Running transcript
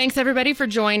Thanks, everybody, for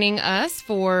joining us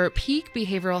for Peak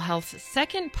Behavioral Health's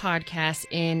second podcast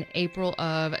in April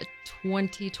of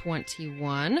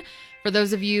 2021. For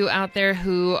those of you out there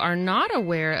who are not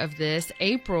aware of this,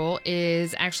 April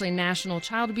is actually National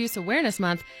Child Abuse Awareness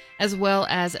Month as well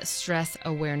as Stress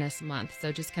Awareness Month.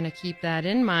 So just kind of keep that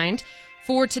in mind.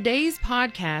 For today's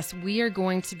podcast, we are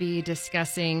going to be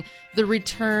discussing the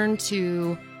return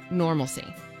to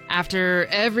normalcy. After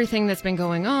everything that's been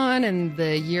going on in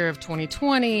the year of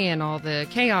 2020 and all the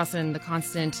chaos and the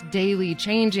constant daily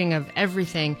changing of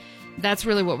everything, that's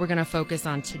really what we're going to focus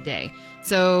on today.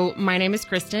 So my name is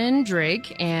Kristen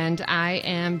Drake, and I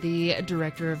am the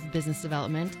Director of Business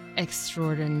Development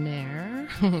Extraordinaire,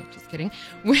 just kidding,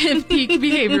 with Peak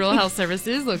Behavioral Health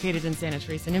Services located in Santa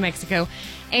Teresa, New Mexico.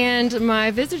 And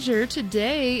my visitor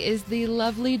today is the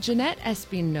lovely Jeanette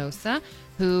Espinosa,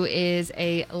 who is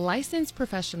a licensed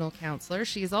professional counselor.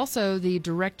 She is also the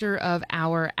director of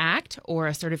our ACT, or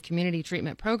Assertive Community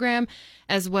Treatment Program,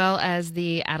 as well as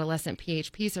the Adolescent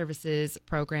PHP Services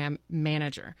Program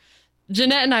Manager.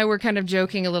 Jeanette and I were kind of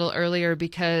joking a little earlier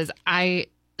because I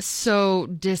so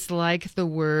dislike the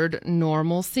word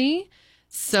normalcy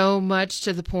so much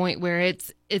to the point where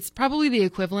it's probably the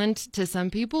equivalent to some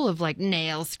people of like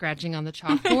nails scratching on the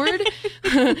chalkboard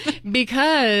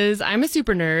because I'm a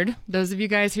super nerd. Those of you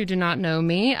guys who do not know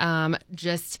me,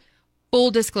 just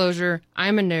full disclosure,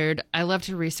 I'm a nerd. I love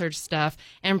to research stuff.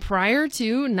 And prior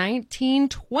to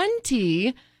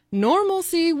 1920,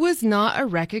 normalcy was not a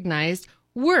recognized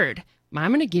word.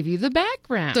 I'm going to give you the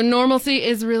background. So normalcy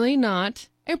is really not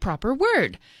a proper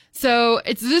word. So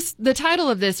the title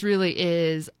of this really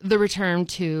is The Return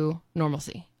to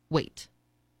Normalcy. Wait.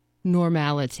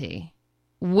 Normality.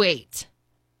 Wait.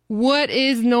 What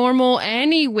is normal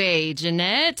anyway,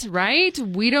 Jeanette, right?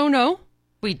 We don't know.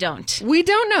 We don't. We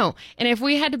don't know. And if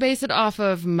we had to base it off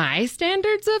of my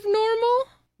standards of normal,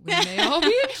 we may all be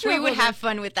in trouble. We would have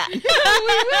fun with that. We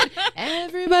would.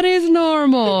 Everybody's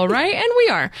normal, right? And we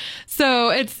are. So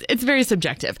it's very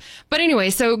subjective. But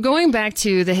anyway, so going back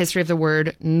to the history of the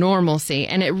word normalcy,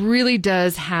 and it really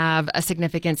does have a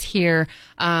significance here.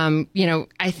 I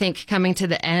think coming to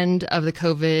the end of the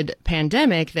COVID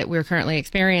pandemic that we're currently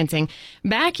experiencing,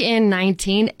 back in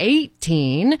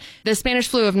 1918, the Spanish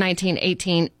flu of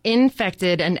 1918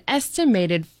 infected an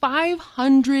estimated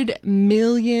 500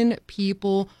 million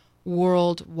people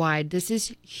worldwide. This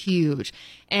is huge.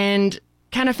 And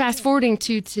kind of fast forwarding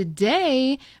to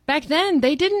today, back then,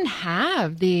 they didn't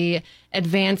have the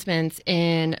advancements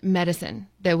in medicine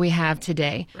that we have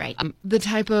today. Right. The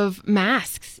type of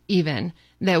masks even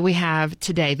that we have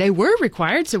today. They were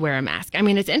required to wear a mask. I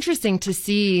mean, it's interesting to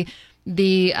see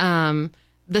the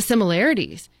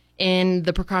similarities in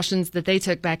the precautions that they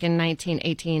took back in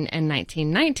 1918 and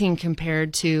 1919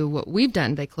 compared to what we've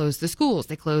done. They closed the schools,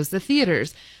 they closed the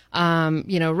theaters,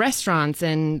 restaurants,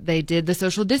 and they did the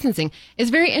social distancing.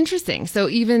 It's very interesting. So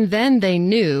even then they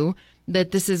knew that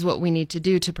this is what we need to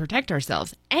do to protect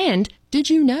ourselves. And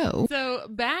did you know? So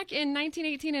back in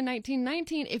 1918 and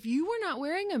 1919, if you were not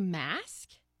wearing a mask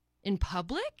in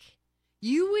public,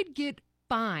 you would get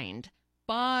fined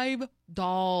 $5.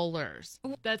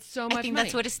 That's so much money. I think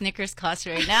that's what a Snickers costs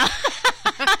right now.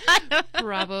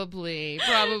 Probably.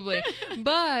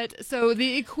 But so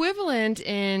the equivalent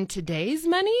in today's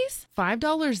monies,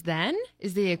 $5 then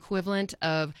is the equivalent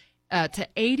of to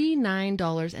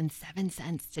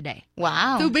 $89.07 today.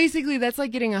 Wow. So basically that's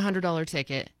like getting a $100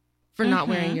 ticket for not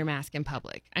wearing your mask in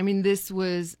public. I mean, this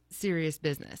was serious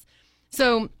business.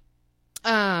 So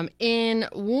in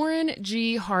Warren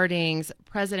G. Harding's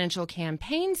presidential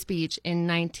campaign speech in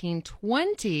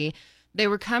 1920, they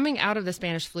were coming out of the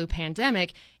Spanish flu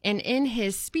pandemic, and in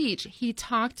his speech, he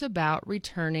talked about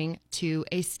returning to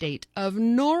a state of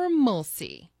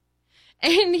normalcy.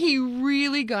 And he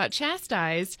really got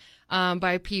chastised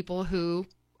by people who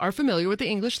are familiar with the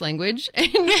English language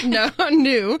and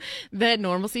knew that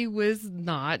normalcy was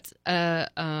not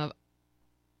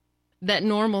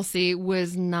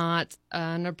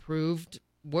an approved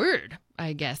word,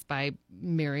 I guess, by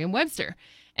Merriam-Webster.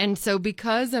 And so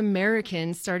because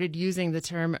Americans started using the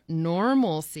term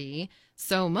normalcy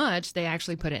so much, they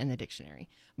actually put it in the dictionary.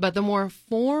 But the more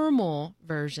formal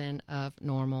version of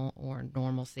normal or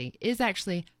normalcy is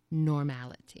actually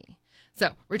normality.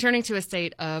 So returning to a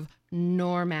state of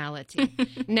normality.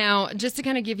 Now, just to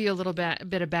kind of give you a little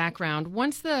bit of background,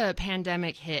 once the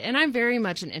pandemic hit, and I'm very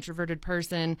much an introverted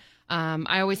person.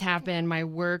 I always have been. My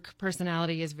work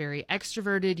personality is very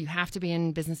extroverted. You have to be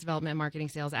in business development, marketing,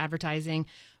 sales, advertising.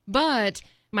 But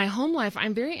my home life,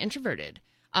 I'm very introverted.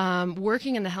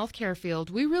 Working in the healthcare field,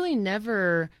 we really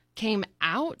never came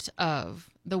out of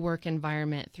the work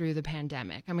environment through the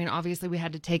pandemic. I mean, obviously we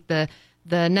had to take the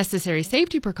necessary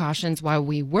safety precautions while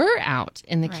we were out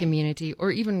in the community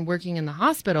or even working in the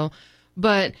hospital.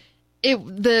 But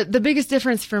the biggest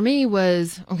difference for me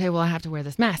was, okay, well, I have to wear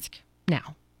this mask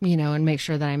now, and make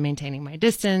sure that I'm maintaining my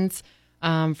distance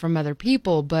from other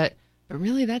people. But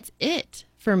really, that's it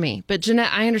for me. But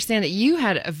Jeanette, I understand that you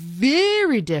had a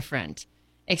very different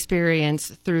experience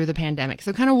through the pandemic.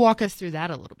 So kind of walk us through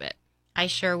that a little bit. I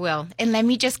sure will. And let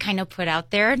me just kind of put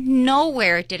out there,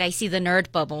 nowhere did I see the nerd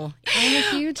bubble. I'm a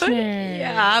huge nerd.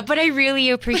 Yeah, but I really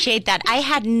appreciate that. I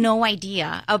had no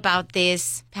idea about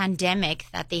this pandemic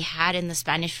that they had in the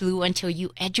Spanish flu until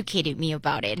you educated me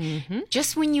about it. Mm-hmm.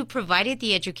 Just when you provided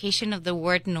the education of the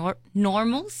word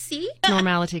normalcy.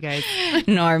 Normality, guys.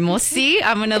 Normalcy.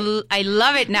 I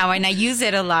love it now and I use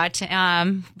it a lot.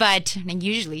 But I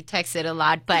usually text it a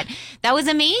lot. But that was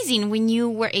amazing when you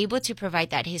were able to provide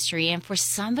that history. And for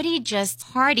somebody just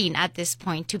starting at this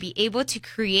point to be able to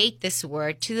create this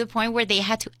word to the point where they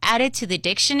had to add it to the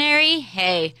dictionary,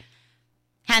 hey,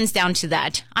 hands down to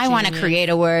that. I want to create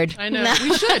a word. I know.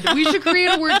 We should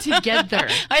create a word together.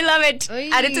 I love it.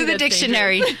 Add it to the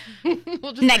dictionary.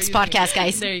 Next podcast,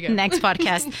 guys. There you go. Next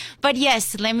podcast. But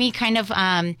yes, let me kind of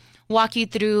walk you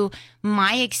through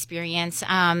my experience.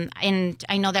 And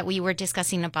I know that we were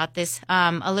discussing about this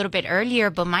a little bit earlier,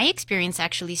 but my experience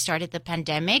actually started the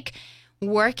pandemic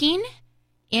working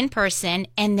in person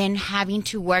and then having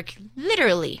to work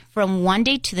literally from one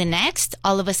day to the next.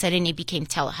 All of a sudden, it became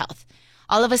telehealth.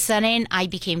 All of a sudden, I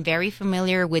became very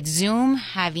familiar with Zoom,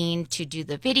 having to do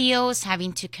the videos,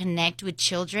 having to connect with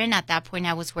children. At that point,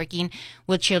 I was working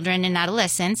with children and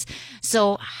adolescents.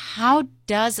 So how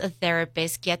does a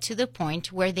therapist get to the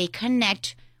point where they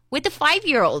connect with a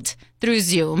 5-year-old through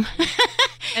Zoom?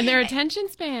 And their attention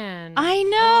span. I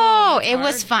know. It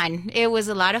was fun. It was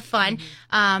a lot of fun.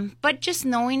 Mm-hmm. But just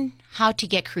knowing how to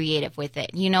get creative with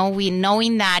it.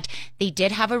 Knowing that they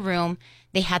did have a room.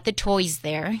 They had the toys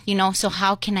there, so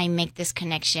how can I make this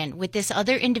connection with this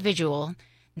other individual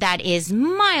that is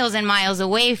miles and miles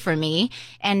away from me?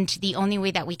 And the only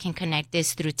way that we can connect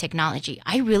is through technology.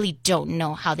 I really don't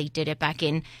know how they did it back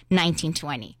in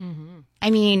 1920. Mm-hmm. I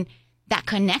mean, that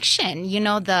connection,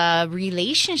 the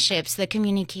relationships, the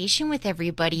communication with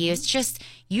everybody is just,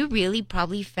 you really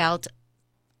probably felt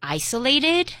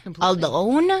isolated, completely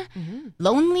alone,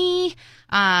 lonely,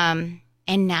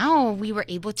 and now we were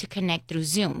able to connect through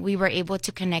Zoom. We were able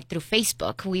to connect through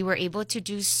Facebook. We were able to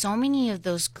do so many of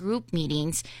those group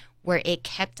meetings where it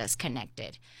kept us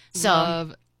connected. So,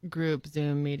 love group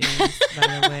Zoom meetings,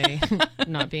 by the way,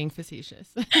 not being facetious.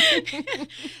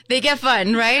 They get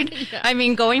fun, right? Yeah. I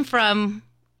mean, going from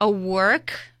a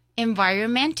work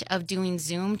environment of doing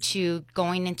Zoom to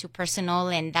going into personal,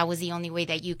 and that was the only way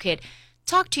that you could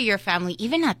talk to your family,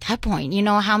 even at that point.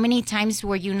 How many times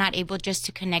were you not able just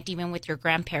to connect even with your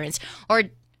grandparents or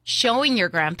showing your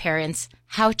grandparents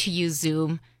how to use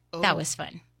Zoom? Oh. That was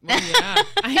fun. Well, yeah,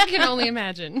 I can only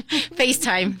imagine.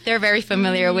 FaceTime. They're very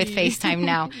familiar with FaceTime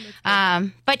now.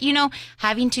 But,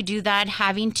 having to do that,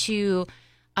 having to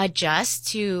adjust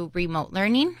to remote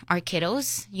learning, our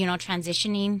kiddos,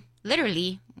 transitioning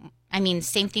literally. I mean,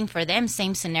 same thing for them,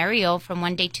 same scenario from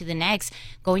one day to the next,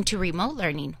 going to remote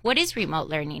learning. What is remote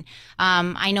learning?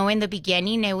 I know in the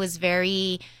beginning it was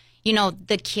very,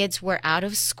 the kids were out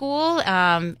of school,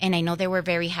 and I know they were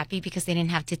very happy because they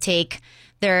didn't have to take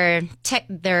their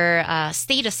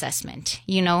state assessment,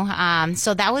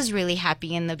 so that was really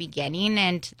happy in the beginning,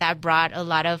 and that brought a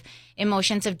lot of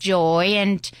emotions of joy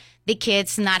and the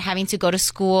kids not having to go to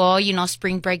school,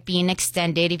 spring break being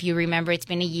extended. If you remember, it's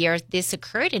been a year. This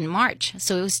occurred in March.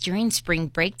 So it was during spring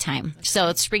break time.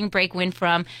 So spring break went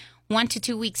from 1 to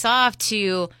 2 weeks off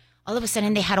to all of a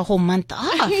sudden they had a whole month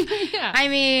off. Yeah. I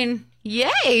mean,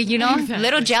 yay, exactly.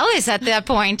 Little jealous at that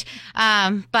point.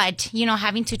 But,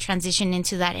 having to transition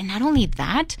into that. And not only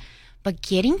that, but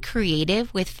getting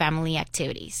creative with family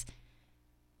activities.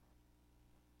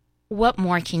 What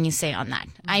more can you say on that?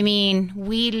 I mean,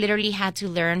 we literally had to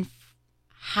learn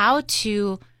how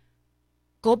to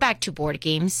go back to board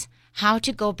games, how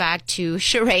to go back to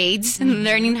charades,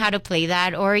 learning how to play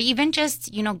that, or even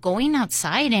just, going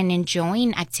outside and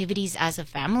enjoying activities as a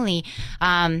family.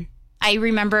 I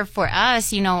remember for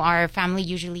us, our family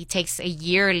usually takes a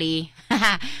yearly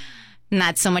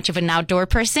not so much of an outdoor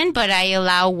person, but I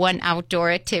allow one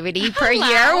outdoor activity per year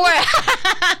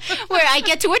where I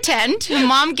get to attend.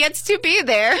 Mom gets to be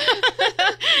there.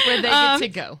 Where they get to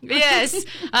go. Yes.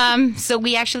 So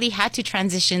we actually had to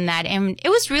transition that. And it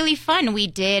was really fun. We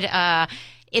did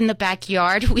in the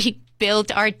backyard. We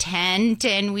built our tent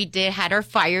and we had our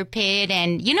fire pit,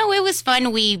 and it was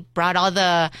fun. We brought all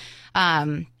the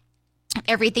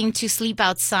everything to sleep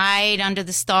outside under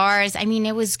the stars. I mean,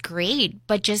 it was great,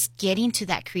 but just getting to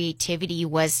that creativity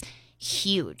was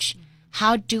huge.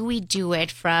 How do we do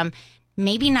it from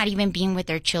maybe not even being with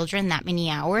their children that many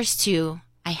hours to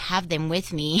I have them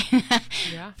with me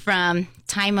from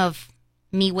time of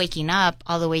me waking up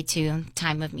all the way to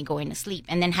time of me going to sleep,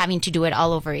 and then having to do it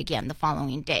all over again the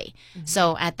following day.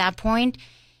 So at that point,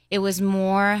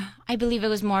 I believe it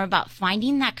was more about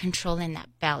finding that control and that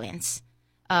balance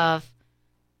of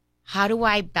how do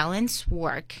I balance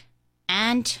work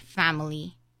and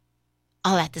family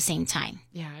all at the same time.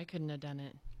 Yeah, I couldn't have done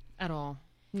it at all.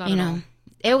 Not at all.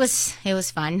 It was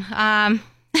fun. And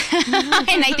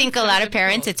I think a lot of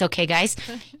parents, it's okay, guys.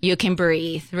 You can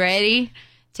breathe. Ready?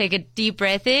 Take a deep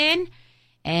breath in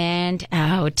and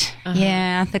out.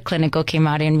 Yeah, the clinical came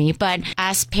out in me. But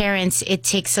as parents, it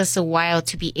takes us a while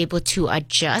to be able to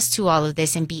adjust to all of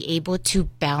this and be able to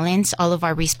balance all of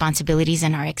our responsibilities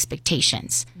and our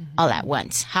expectations all at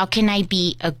once. How can I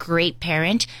be a great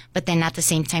parent, but then at the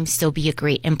same time still be a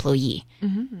great employee?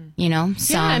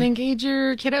 So and engage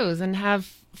your kiddos and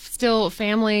have still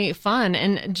family fun.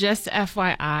 And just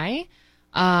FYI,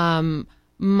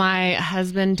 my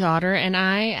husband, daughter, and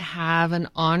I have an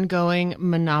ongoing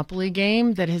Monopoly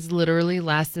game that has literally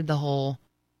lasted the whole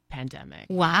pandemic.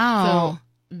 Wow.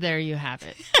 So there you have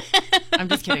it. I'm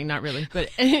just kidding, not really.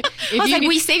 But I was like,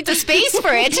 we saved the space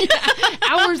for it.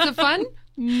 Hours of fun,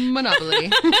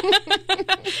 Monopoly.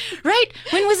 Right?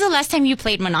 When was the last time you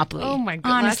played Monopoly? Oh my God,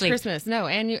 honestly. last Christmas. No,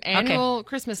 annual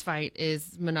Christmas fight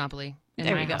is Monopoly.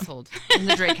 In my household, in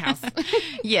the Drake house.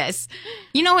 Yes.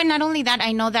 And not only that,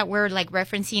 I know that we're like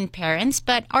referencing parents,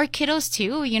 but our kiddos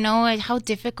too. How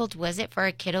difficult was it for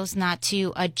our kiddos not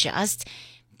to adjust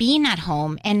being at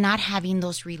home and not having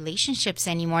those relationships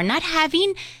anymore, not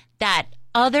having that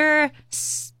other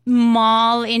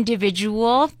small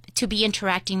individual to be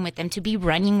interacting with them, to be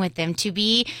running with them, to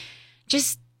be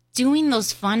just doing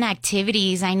those fun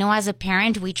activities. I know as a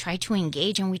parent, we try to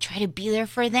engage and we try to be there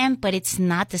for them, but it's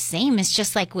not the same. It's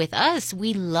just like with us.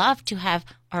 We love to have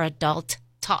our adult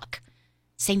talk.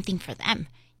 Same thing for them.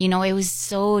 It was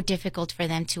so difficult for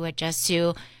them to adjust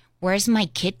to where's my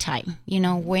kid time?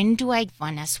 When do I have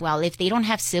fun as well? If they don't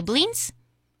have siblings,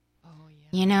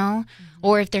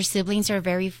 or if their siblings are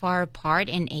very far apart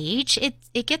in age,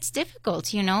 it gets difficult,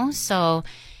 So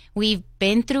we've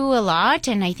been through a lot,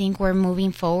 and I think we're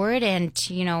moving forward, and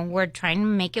we're trying to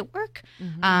make it work.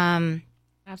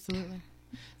 Absolutely.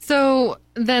 So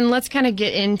then let's kind of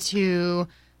get into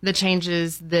the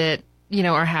changes that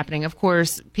are happening. Of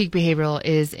course, Peak Behavioral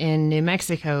is in New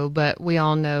Mexico, but we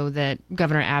all know that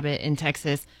Governor Abbott in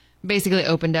Texas basically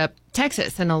opened up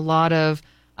Texas, and a lot of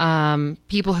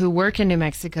people who work in New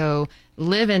Mexico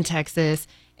live in Texas,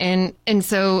 and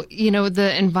so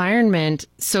the environment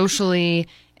socially.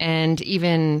 And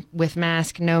even with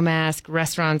mask, no mask,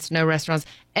 restaurants, no restaurants,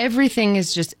 everything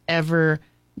is just ever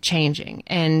changing.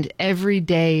 And every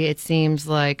day it seems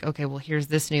like, okay, well, here's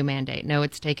this new mandate. No,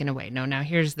 it's taken away. No, now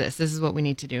here's this. This is what we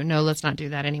need to do. No, let's not do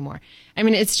that anymore. I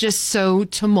mean, it's just so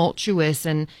tumultuous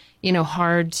and,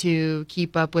 hard to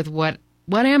keep up with what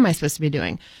am I supposed to be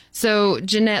doing? So,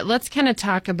 Jeanette, let's kind of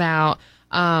talk about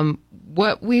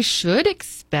what we should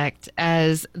expect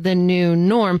as the new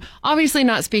norm. Obviously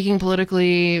not speaking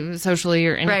politically, socially,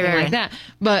 or anything like that,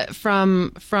 but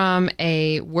from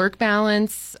a work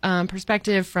balance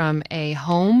perspective, from a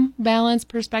home balance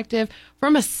perspective,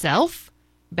 from a self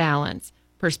balance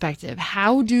perspective,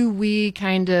 how do we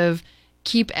kind of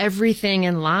keep everything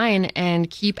in line and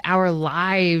keep our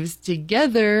lives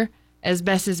together as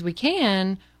best as we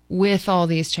can with all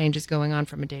these changes going on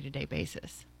from a day-to-day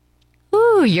basis?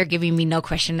 Ooh, you're giving me no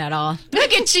question at all.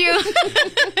 Look at you.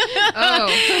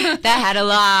 Oh, that had a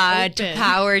lot of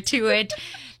power to it.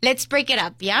 Let's break it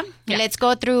up, yeah? Let's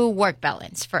go through work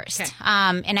balance first. Okay.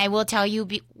 And I will tell you,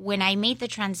 when I made the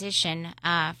transition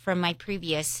from my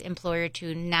previous employer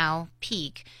to now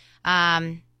Peak,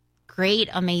 great,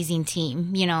 amazing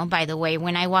team. By the way,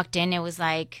 when I walked in, it was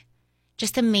like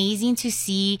just amazing to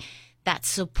see that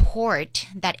support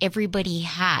that everybody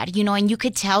had, and you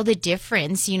could tell the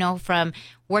difference, from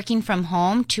working from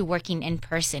home to working in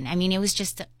person. I mean, it was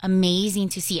just amazing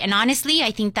to see. And honestly,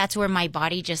 I think that's where my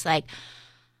body just like,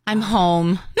 I'm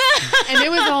home. And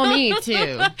it was all me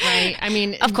too, right? I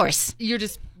mean, of course. You're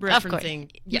just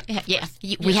referencing. Yeah.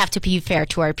 We have to be fair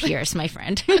to our peers, my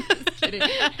friend. We do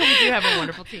have a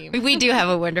wonderful team. We do have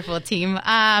a wonderful team.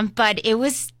 But it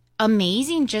was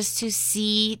amazing just to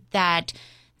see that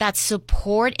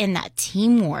support and that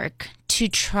teamwork to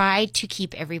try to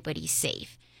keep everybody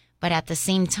safe. But at the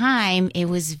same time, it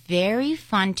was very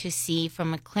fun to see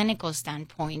from a clinical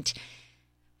standpoint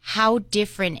how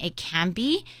different it can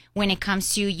be when it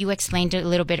comes to, you explained a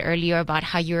little bit earlier about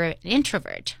how you're an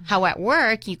introvert, how at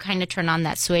work you kind of turn on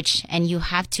that switch and you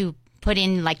have to put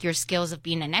in like your skills of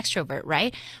being an extrovert,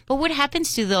 right? But what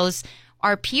happens to those,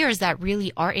 our peers that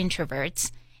really are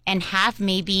introverts and have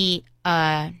maybe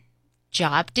a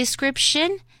job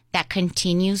description that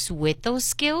continues with those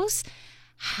skills?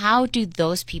 How do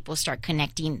those people start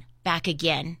connecting back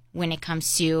again when it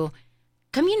comes to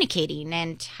communicating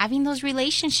and having those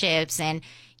relationships and,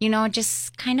 you know,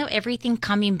 just kind of everything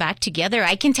coming back together?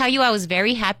 I can tell you I was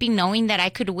very happy knowing that I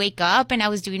could wake up and I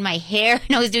was doing my hair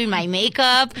and I was doing my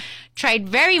makeup. Tried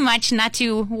very much not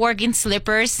to work in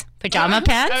slippers, pajama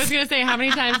pants. I was going to say, how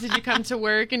many times did you come to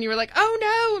work and you were like, oh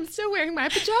no, I'm still wearing my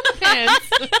pajama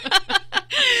pants?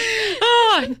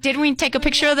 Oh, did we take a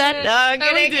picture of that? Oh,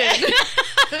 we did.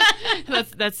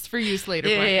 That's for use later.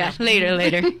 Yeah,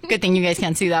 later. Good thing you guys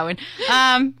can't see that one.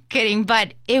 Kidding.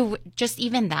 But just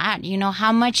even that, you know,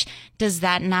 how much does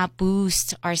that not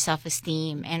boost our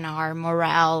self-esteem and our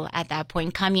morale at that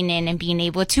point, coming in and being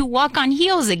able to walk on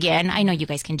heels again? I know you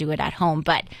guys can do it at home,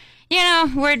 but you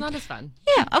know, we're not as fun.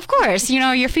 Yeah, of course. You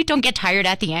know, your feet don't get tired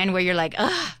at the end where you're like,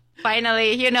 ugh,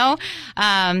 finally, you know.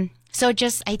 So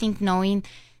just, I think, knowing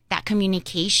that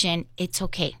communication, it's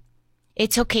okay.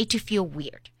 It's okay to feel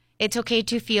weird. It's okay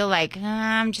to feel like,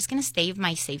 I'm just going to stay in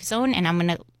my safe zone and I'm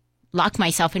going to lock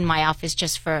myself in my office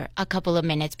just for a couple of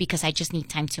minutes because I just need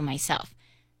time to myself.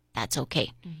 That's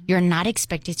okay. Mm-hmm. You're not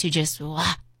expected to just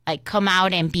like come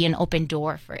out and be an open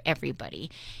door for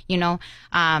everybody, you know?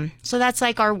 So that's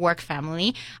like our work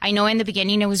family. I know in the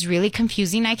beginning it was really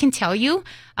confusing, I can tell you.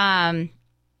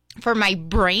 For my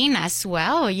brain as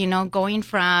well, you know, going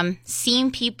from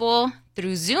seeing people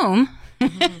through Zoom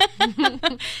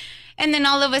mm-hmm. and then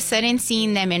all of a sudden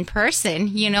seeing them in person,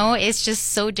 you know, it's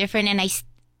just so different. And I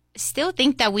still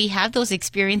think that we have those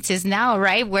experiences now,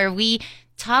 right? Where we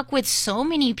talk with so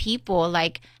many people,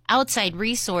 like outside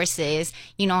resources,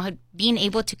 you know, being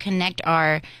able to connect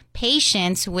our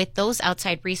patients with those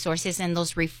outside resources and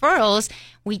those referrals.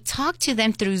 We talk to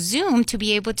them through Zoom to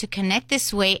be able to connect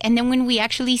this way. And then when we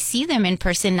actually see them in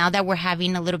person, now that we're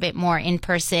having a little bit more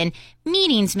in-person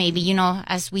meetings, maybe, you know,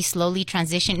 as we slowly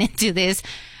transition into this,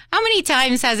 how many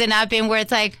times has it not been where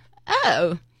it's like,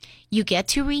 oh, you get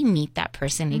to re-meet that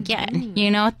person again, mm-hmm.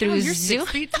 you know, through you're Zoom.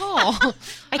 6 feet tall.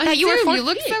 I thought you were 4 You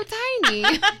look feet. so tiny.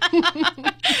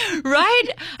 Right?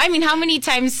 I mean, how many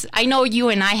times, I know you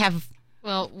and I have.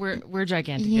 Well, we're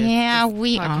gigantic. Yeah, as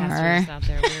we podcasters are. Out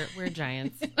there. We're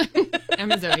giants.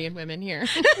 Amazonian women here.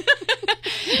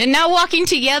 And now walking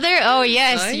together, oh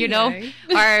yes, you know,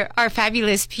 our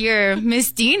fabulous peer, Miss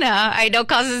Dina, I know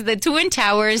causes the Twin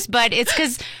Towers, but it's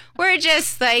because we're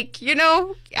just like, you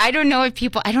know, I don't know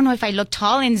if I look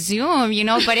tall in Zoom, you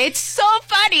know, but it's so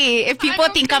funny if people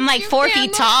think I'm like 4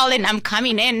 feet tall and I'm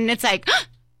coming in and it's like,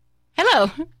 hello,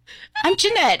 I'm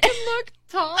Jeanette. I look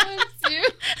tall in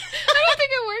Zoom. I don't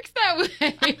think it works that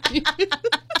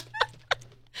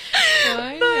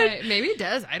way. Maybe it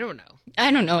does. I don't know.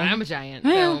 I'm a giant,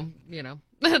 so, you know,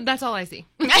 that's all I see.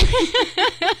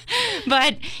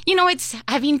 But, you know, it's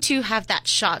having to have that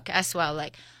shock as well,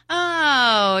 like,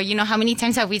 oh, you know, how many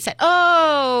times have we said,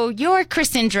 oh, you're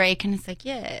Kristen Drake? And it's like,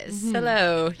 yes, mm-hmm.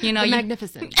 Hello. You know,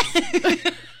 magnificent.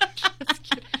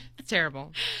 It's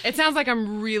terrible. It sounds like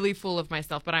I'm really full of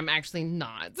myself, but I'm actually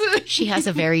not. She has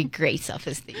a very great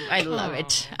self-esteem. I love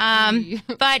it.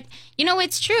 But, you know,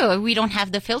 it's true. We don't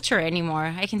have the filter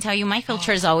anymore. I can tell you my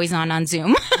filter is always on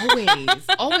Zoom.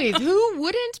 Always. Who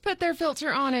wouldn't put their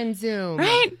filter on in Zoom?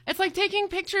 Right. It's like taking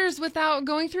pictures without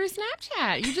going through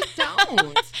Snapchat. You just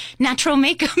don't. Natural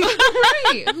makeup.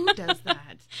 Right. Who does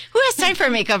that? Who has time for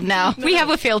makeup now? Nobody. We have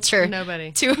a filter.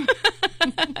 Nobody. To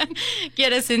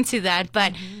get us into that.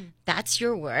 But that's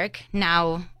your work.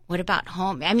 Now, what about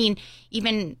home? I mean,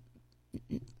 even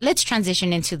let's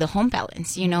transition into the home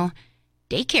balance, you know,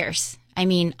 daycares. I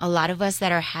mean, a lot of us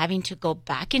that are having to go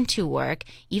back into work,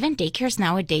 even daycares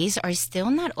nowadays are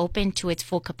still not open to its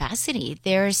full capacity.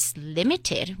 There's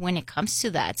limited when it comes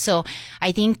to that. So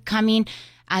I think coming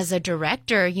as a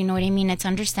director, you know what I mean? It's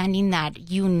understanding that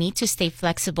you need to stay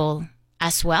flexible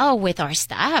as well with our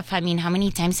staff. I mean, how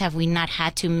many times have we not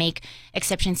had to make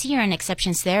exceptions here and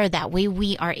exceptions there? That way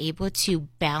we are able to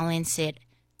balance it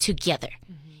together,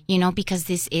 you know, because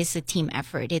this is a team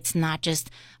effort. It's not just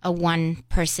a one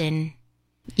person.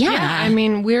 Yeah. I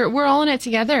mean, we're all in it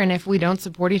together. And if we don't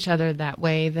support each other that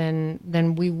way,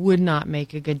 then we would not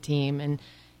make a good team. And,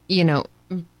 you know,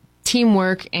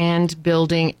 teamwork and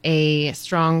building a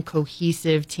strong,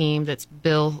 cohesive team that's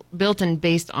built and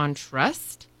based on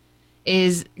trust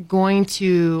is going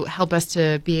to help us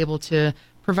to be able to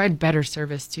provide better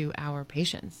service to our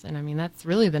patients. And I mean, that's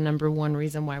really the number one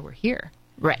reason why we're here.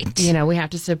 Right. You know, we have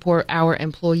to support our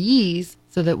employees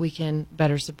so that we can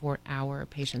better support our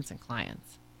patients and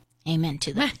clients. Amen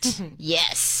to that.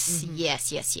 Yes.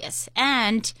 Yes, yes, yes.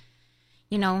 And,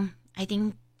 you know, I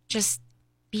think just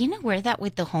being aware that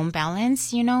with the home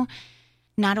balance, you know,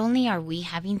 not only are we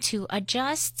having to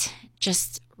adjust,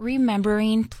 just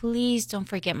remembering, please don't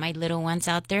forget my little ones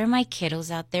out there, my kiddos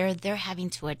out there, they're having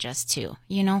to adjust too.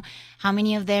 You know, how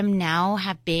many of them now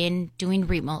have been doing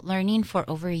remote learning for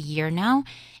over a year now?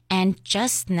 And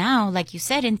just now, like you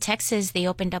said, in Texas, they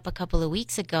opened up a couple of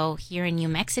weeks ago. Here in New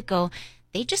Mexico,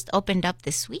 they just opened up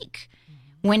this week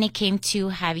when it came to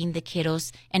having the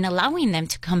kiddos and allowing them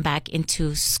to come back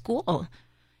into school,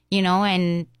 you know,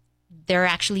 and they're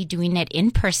actually doing it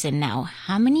in person now.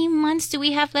 How many months do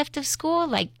we have left of school?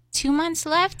 Like 2 months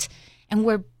left? And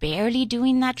we're barely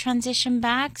doing that transition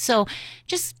back. So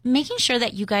just making sure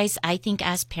that you guys, I think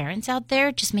as parents out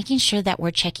there, just making sure that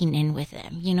we're checking in with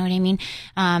them. You know what I mean?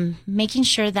 Making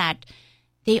sure that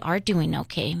they are doing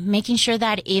okay. Making sure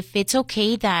that if it's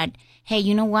okay that, hey,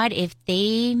 you know what? If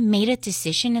they made a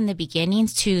decision in the beginning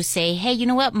to say, hey, you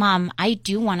know what, Mom, I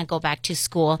do want to go back to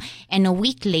school. And a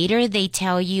week later, they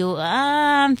tell you,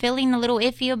 I'm feeling a little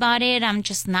iffy about it. I'm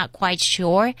just not quite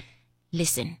sure.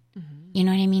 Listen. You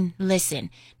know what I mean? Listen.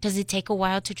 Does it take a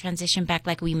while to transition back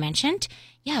like we mentioned?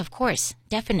 Yeah, of course.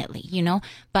 Definitely, you know.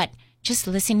 But just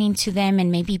listening to them and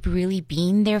maybe really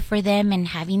being there for them and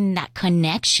having that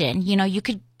connection, you know,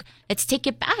 let's take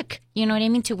it back, you know what I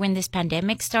mean, to when this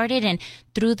pandemic started, and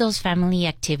through those family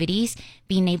activities,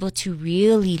 being able to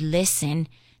really listen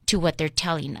to what they're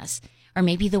telling us, or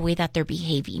maybe the way that they're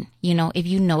behaving. You know, if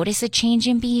you notice a change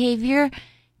in behavior,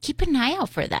 keep an eye out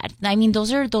for that. I mean,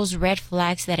 those are those red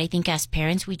flags that I think as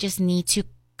parents, we just need to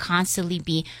constantly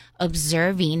be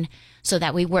observing so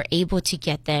that way we're able to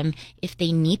get them, if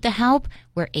they need the help,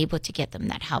 we're able to get them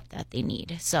that help that they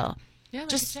need. So yeah,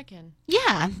 just check in.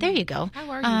 Yeah, there you go. How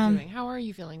are you doing? How are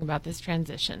you feeling about this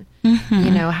transition?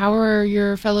 You know, how are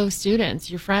your fellow students,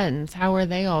 your friends, how are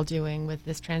they all doing with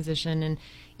this transition? And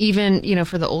even, you know,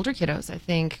 for the older kiddos, I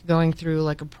think going through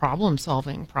like a problem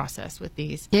solving process with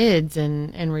these kids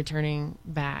and returning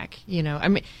back, you know, I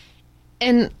mean,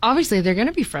 and obviously they're going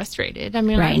to be frustrated. I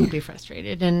mean, right. I would be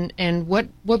frustrated. And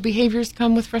what behaviors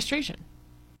come with frustration?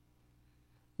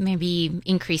 Maybe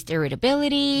increased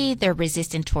irritability, they're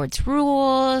resistant towards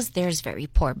rules, there's very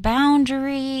poor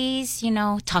boundaries, you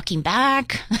know, talking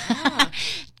back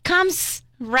comes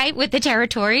right with the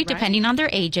territory, depending on their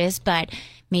ages, but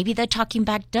maybe the talking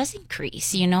back does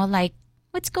increase, you know, like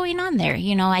what's going on there?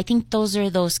 You know, I think those are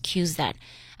those cues that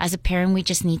as a parent, we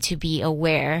just need to be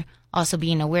aware, also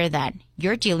being aware that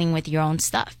you're dealing with your own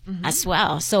stuff as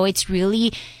well. So it's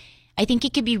really, I think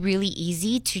it could be really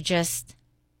easy to just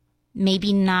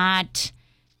maybe not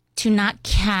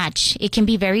catch. It can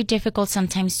be very difficult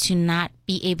sometimes to not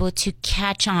be able to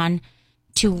catch on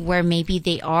to where maybe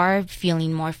they are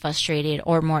feeling more frustrated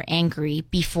or more angry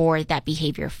before that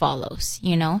behavior follows,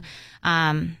 you know?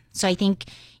 So I think,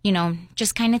 you know,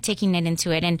 just kind of taking it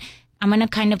into it. And I'm going to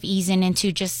kind of ease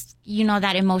into just, you know,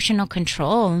 that emotional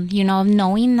control, you know,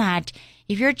 knowing that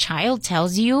if your child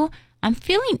tells you, I'm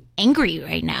feeling angry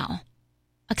right now,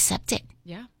 accept it.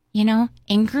 Yeah. You know,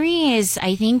 angry is,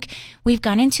 I think we've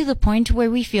gotten to the point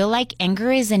where we feel like anger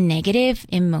is a negative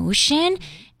emotion,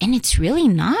 and it's really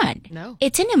not. No.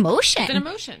 It's an emotion. It's an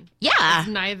emotion. Yeah. It's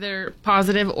neither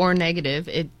positive or negative.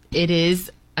 It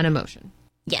is an emotion.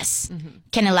 Yes.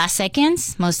 Can it last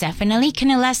seconds? Most definitely.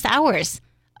 Can it last hours?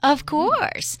 Of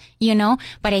course. You know,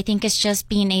 but I think it's just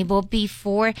being able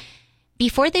before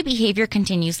the behavior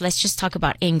continues, let's just talk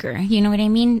about anger. You know what I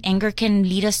mean? Anger can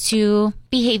lead us to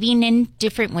behaving in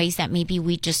different ways that maybe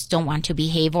we just don't want to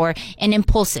behave, or an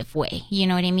impulsive way. You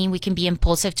know what I mean? We can be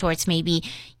impulsive towards maybe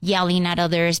yelling at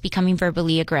others, becoming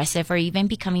verbally aggressive, or even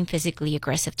becoming physically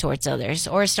aggressive towards others,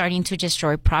 or starting to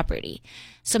destroy property.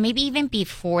 So maybe even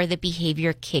before the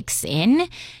behavior kicks in,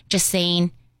 just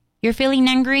saying, you're feeling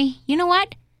angry. You know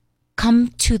what? Come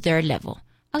to their level.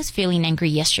 I was feeling angry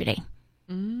yesterday.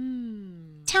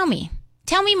 Tell me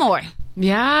more.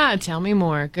 Yeah, tell me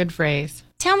more. Good phrase.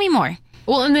 Tell me more.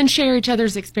 Well, and then share each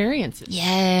other's experiences.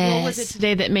 Yes. What was it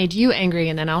today that made you angry?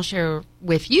 And then I'll share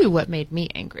with you what made me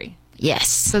angry. Yes.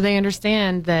 So they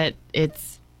understand that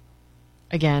it's,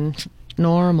 again,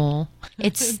 normal.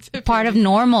 It's part of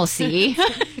normalcy.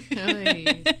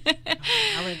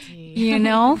 You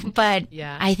know, but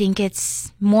yeah. I think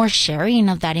it's more sharing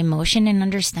of that emotion and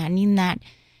understanding that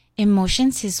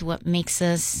emotions is what makes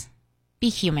us be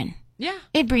human. Yeah.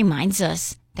 It reminds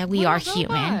us that we are human.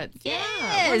 Robots.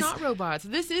 Yeah, we're not robots.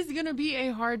 This is going to be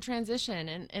a hard transition,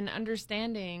 and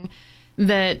understanding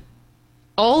that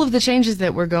all of the changes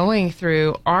that we're going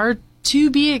through are to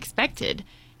be expected.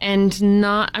 And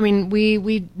not, I mean,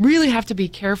 we really have to be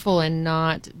careful and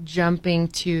not jumping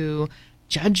to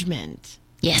judgment.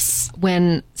 Yes.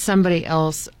 When somebody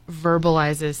else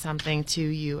verbalizes something to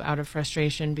you out of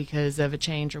frustration because of a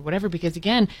change or whatever, because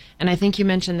again, and I think you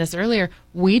mentioned this earlier,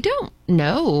 we don't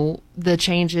know the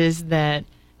changes that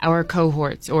our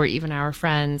cohorts or even our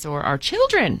friends or our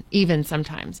children even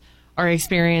sometimes are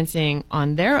experiencing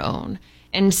on their own.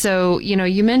 And so,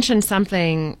 you mentioned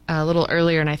something a little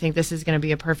earlier, and I think this is going to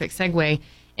be a perfect segue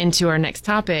into our next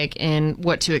topic and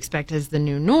what to expect as the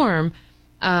new norm.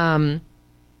 When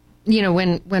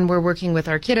we're working with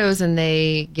our kiddos and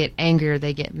they get angry or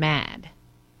they get mad,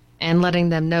 and letting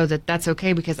them know that that's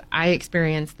okay because I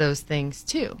experience those things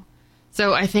too.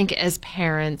 So I think as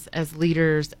parents, as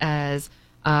leaders, as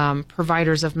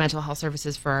providers of mental health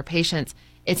services for our patients,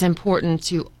 it's important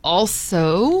to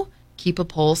also keep a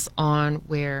pulse on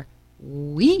where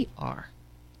we are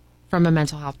from a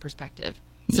mental health perspective.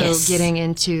 So Yes. getting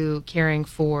into caring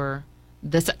for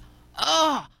this.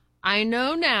 Oh, I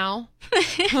know now.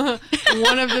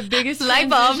 One of the biggest Light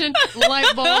bulb.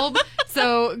 light bulb.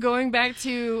 So going back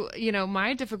to,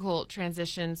 my difficult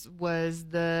transitions was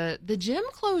the gym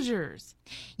closures.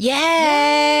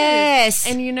 Yes.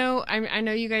 And I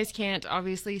know you guys can't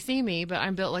obviously see me, but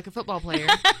I'm built like a football player.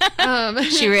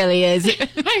 She really is.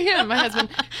 I am. My husband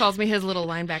calls me his little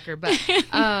linebacker.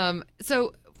 But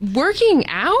so working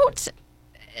out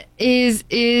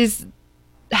is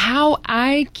how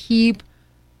I keep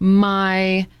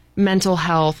my mental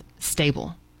health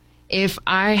stable. If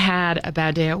I had a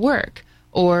bad day at work,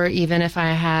 or even if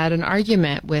I had an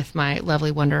argument with my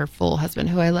lovely, wonderful husband,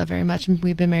 who I love very much, and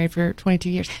we've been married for 22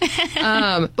 years,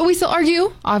 but we still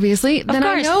argue, obviously, then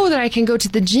I know that I can go to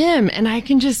the gym and I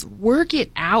can just work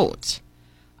it out.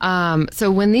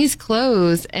 So when these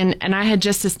closed, and I had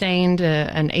just sustained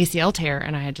an ACL tear,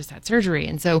 and I had just had surgery,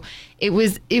 and so it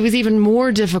was even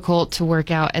more difficult to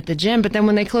work out at the gym. But then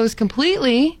when they closed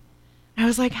completely, I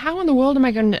was like, how in the world am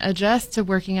I going to adjust to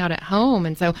working out at home?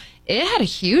 And so it had a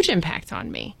huge impact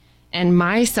on me and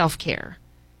my self-care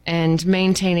and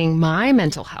maintaining my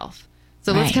mental health.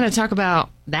 So let's kind of talk about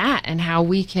that and how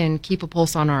we can keep a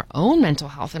pulse on our own mental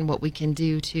health and what we can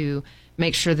do to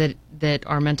make sure that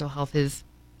our mental health is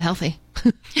healthy.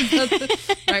 That's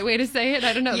the right way to say it.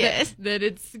 I don't know. Yes. That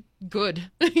it's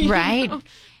good. Right.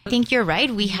 I think you're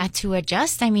right. We had to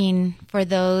adjust. For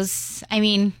those,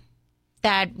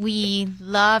 that we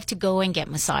love to go and get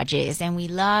massages and we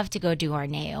love to go do our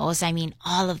nails.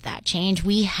 All of that change.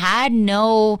 We had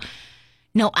no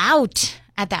out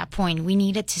at that point. We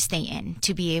needed to stay in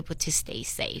to be able to stay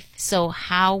safe. So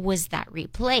how was that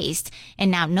replaced?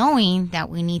 And now knowing that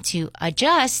we need to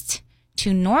adjust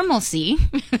to normalcy,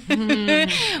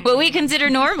 what we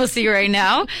consider normalcy right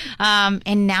now.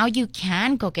 And now you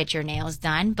can go get your nails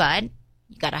done, but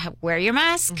you got to wear your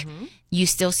mask. Mm-hmm. You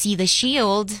still see the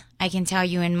shield. I can tell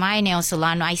you in my nail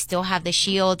salon, I still have the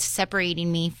shield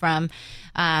separating me from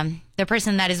the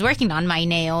person that is working on my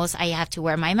nails. I have to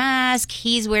wear my mask.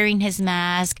 He's wearing his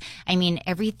mask.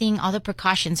 Everything, all the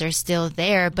precautions are still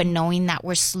there, but knowing that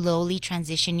we're slowly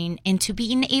transitioning into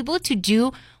being able to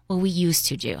do what we used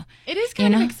to do. It is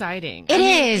kind of exciting. It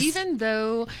is. Even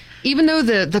though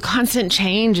the constant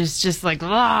change is just like,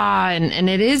 and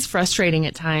it is frustrating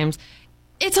at times,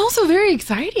 it's also very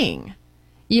exciting.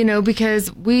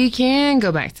 Because we can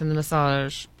go back to the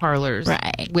massage parlors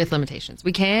with limitations.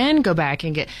 We can go back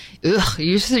and get,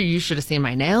 you should have seen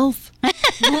my nails.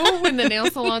 In the nail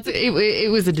salons,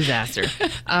 it was a disaster.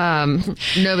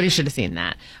 Nobody should have seen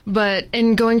that. But,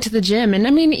 and going to the gym,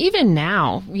 and even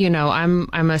now,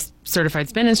 I'm a certified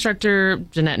spin instructor.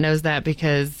 Jeanette knows that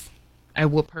because I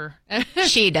whoop her.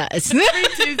 She does. Every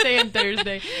Tuesday and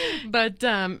Thursday. But,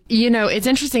 it's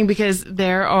interesting because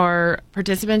there are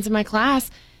participants in my class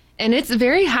and it's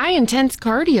very high intense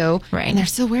cardio. Right. And they're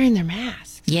still wearing their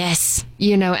masks. Yes.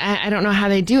 I don't know how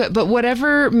they do it, but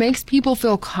whatever makes people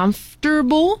feel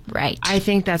comfortable. Right. I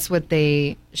think that's what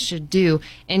they should do.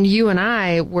 And you and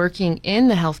I working in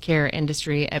the healthcare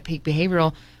industry at Peak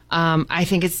Behavioral, I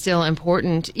think it's still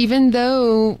important, even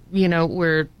though,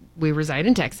 we reside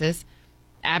in Texas.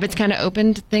 Abbott's kind of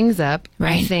opened things up,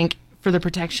 right. I think, for the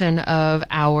protection of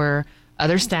our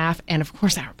other staff and, of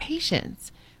course, our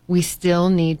patients. We still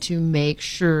need to make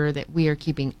sure that we are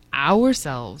keeping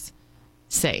ourselves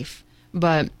safe.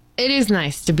 But it is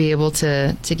nice to be able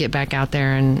to get back out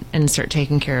there and start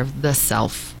taking care of the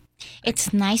self.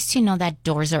 It's nice to know that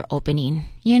doors are opening.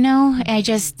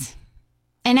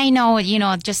 And I know,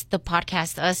 just the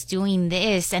podcast, us doing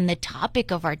this and the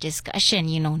topic of our discussion,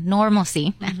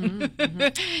 normalcy.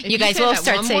 You guys will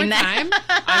start saying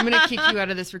that. I'm going to kick you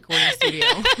out of this recording studio.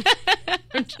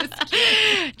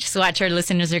 Just watch, our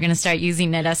listeners are going to start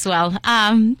using it as well.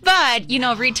 But,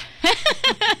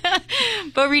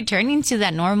 but returning to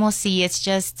that normalcy, it's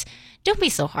just, don't be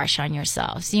so harsh on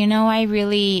yourselves.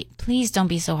 Please don't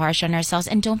be so harsh on ourselves,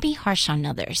 and don't be harsh on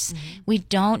others. We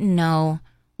don't know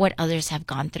what others have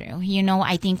gone through.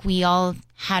 I think we all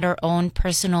had our own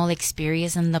personal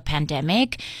experience in the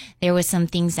pandemic. There were some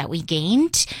things that we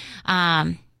gained,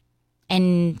 and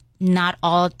not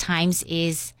all times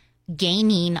is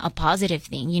gaining a positive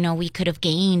thing. We could have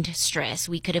gained stress.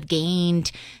 We could have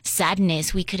gained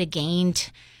sadness. We could have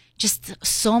gained just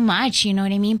so much, you know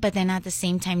what I mean? But then at the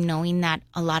same time, knowing that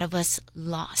a lot of us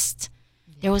lost.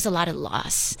 There was a lot of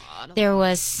loss. There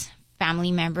was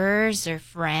family members or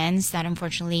friends that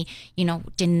unfortunately,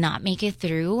 did not make it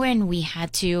through, and we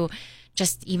had to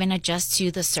just even adjust to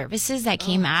the services that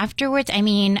came afterwards. I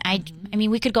mean,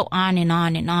 we could go on and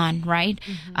on and on, right?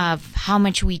 Of how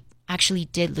much we actually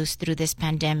did lose through this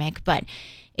pandemic, but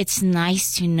it's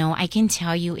nice to know. I can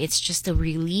tell you, it's just a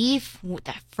relief.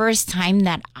 That first time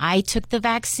that I took the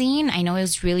vaccine, I know it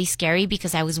was really scary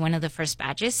because I was one of the first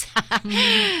batches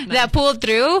that pulled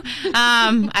through.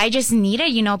 I just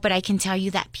needed, but I can tell you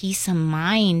that peace of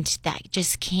mind that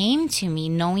just came to me,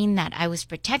 knowing that I was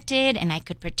protected and I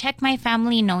could protect my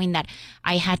family, knowing that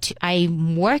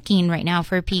I'm working right now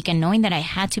for Peak, and knowing that I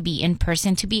had to be in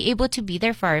person to be able to be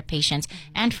there for our patients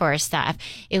and for our staff.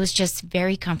 It was just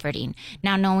very comforting.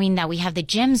 Now, knowing that we have the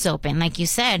gyms open, like you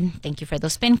said, thank you for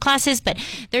those spin classes, but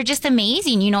they're just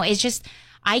amazing. It's just,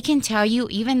 I can tell you,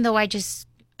 even though I just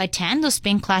attend those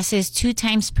spin classes 2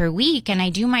 times per week and I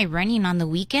do my running on the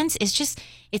weekends,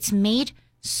 it's made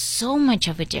so much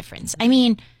of a difference. I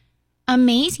mean,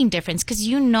 amazing difference, because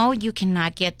you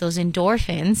cannot get those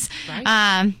endorphins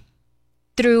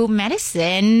through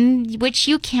medicine, which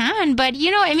you can, but you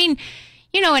know what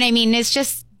I mean? It's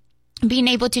just being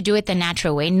able to do it the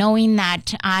natural way, knowing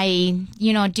that I,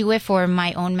 do it for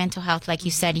my own mental health. Like you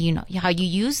said, how you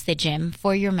use the gym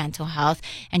for your mental health,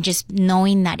 and just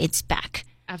knowing that it's back.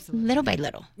 Absolutely. Little by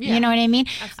little. Yeah. You know what I mean?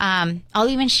 I'll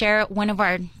even share, one of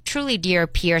our truly dear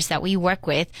peers that we work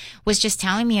with was just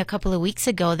telling me a couple of weeks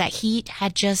ago that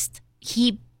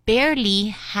he barely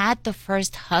had the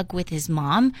first hug with his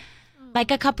mom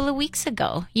like a couple of weeks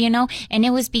ago, and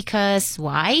it was because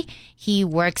why? He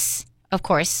works, of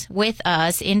course, with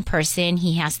us in person.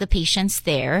 He has the patients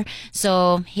there.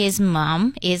 So his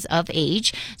mom is of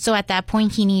age. So at that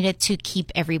point, he needed to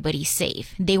keep everybody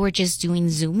safe. They were just doing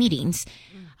Zoom meetings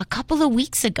a couple of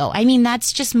weeks ago. I mean,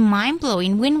 that's just mind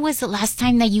blowing. When was the last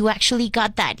time that you actually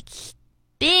got that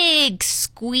big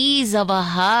squeeze of a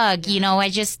hug?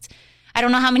 I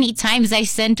don't know how many times I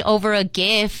sent over a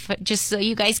GIF just so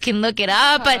you guys can look it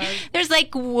up. But there's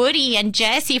like Woody and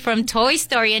Jessie from Toy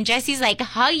Story, and Jessie's like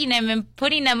hugging them and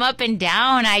putting them up and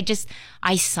down.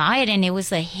 I saw it and it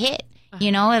was a hit,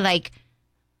 like,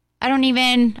 I don't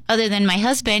even, other than my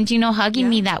husband, hugging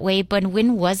me that way. But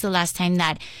when was the last time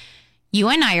that you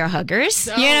and I are huggers?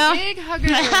 Big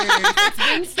huggers. It's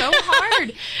been so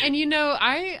hard. And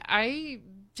I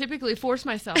typically force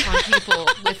myself on people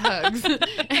with hugs.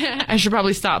 I should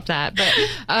probably stop that. But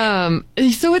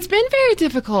so it's been very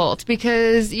difficult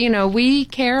because, we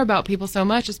care about people so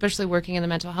much, especially working in the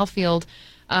mental health field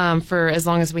for as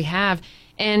long as we have.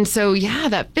 And so,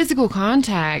 that physical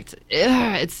contact,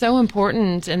 it's so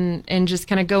important. And just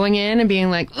kind of going in and being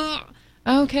like,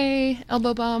 okay,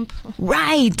 elbow bump.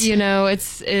 Right.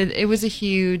 It was a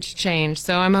huge change.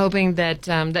 So I'm hoping that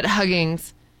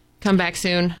huggings come back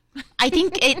soon. I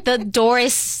think the door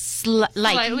is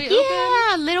slightly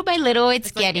open. Little by little,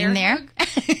 it's getting there.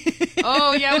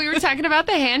 Oh, yeah, we were talking about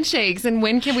the handshakes, and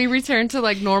when can we return to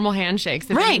like normal handshakes?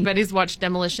 If anybody's watched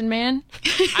Demolition Man,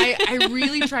 I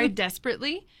really tried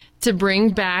desperately to bring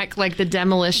back like the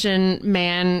Demolition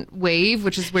Man wave,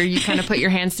 which is where you kind of put your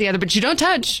hands together, but you don't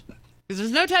touch because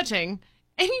there's no touching.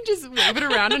 And you just wave it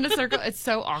around in a circle. It's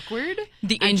so awkward.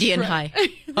 The Indian high.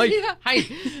 Yeah, hi.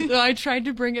 So I tried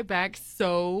to bring it back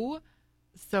so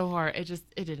hard. It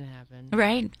didn't happen.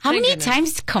 Right. How many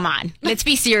times? Come on. Let's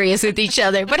be serious with each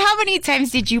other. But how many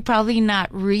times did you probably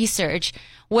not research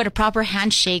what a proper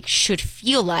handshake should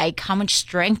feel like? How much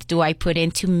strength do I put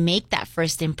in to make that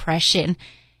first impression?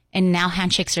 And now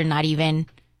handshakes are not even...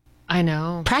 I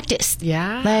know. Practiced.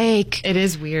 Yeah. Like... It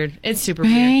is weird. It's super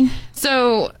weird.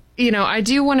 So... I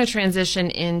do want to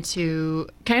transition into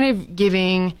kind of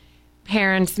giving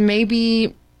parents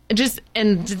maybe just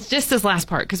this last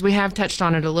part, because we have touched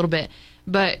on it a little bit,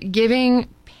 but giving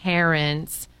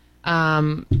parents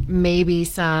maybe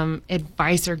some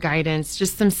advice or guidance,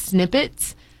 just some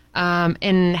snippets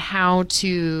in how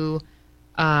to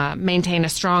maintain a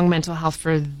strong mental health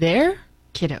for their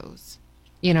kiddos.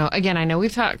 You know, again, I know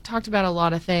we've talked about a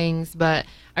lot of things, but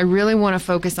I really want to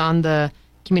focus on the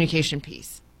communication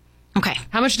piece. Okay.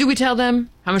 How much do we tell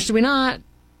them? How much do we not?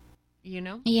 You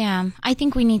know? Yeah, I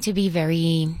think we need to be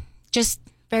very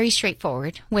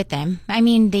straightforward with them. I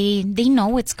mean, they know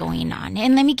what's going on.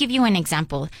 And let me give you an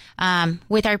example.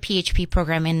 With our PHP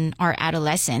program in our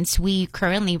adolescents, we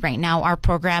currently right now, our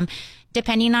program,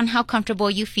 depending on how comfortable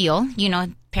you feel, you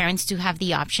know, parents do have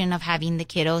the option of having the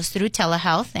kiddos through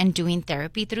telehealth and doing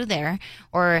therapy through there,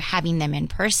 or having them in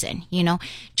person, you know,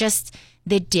 just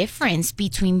the difference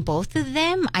between both of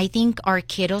them. I think our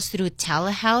kiddos through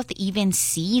telehealth even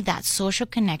see that social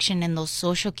connection and those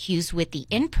social cues with the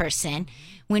in-person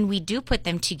when we do put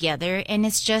them together. And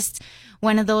it's just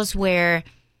one of those where,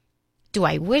 do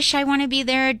I wish I want to be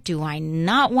there? Do I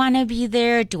not want to be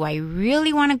there? Do I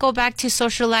really want to go back to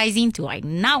socializing? Do I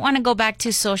not want to go back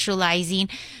to socializing?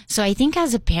 So I think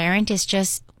as a parent, it's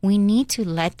just, we need to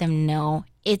let them know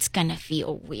it's going to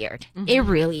feel weird. Mm-hmm. It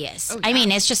really is. Oh, yeah. I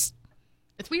mean, it's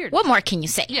weird. What more can you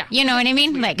say? Yeah. You know what I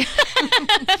mean? Like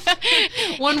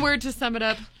one word to sum it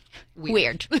up.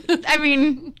 Weird. I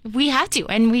mean, we have to,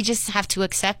 and we just have to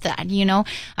accept that, you know,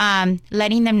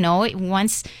 letting them know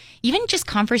once, even just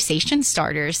conversation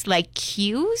starters, like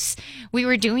cues. We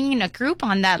were doing a group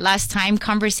on that last time,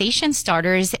 conversation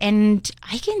starters. And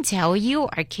I can tell you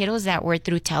our kiddos that were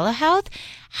through telehealth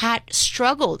had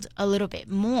struggled a little bit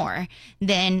more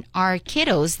than our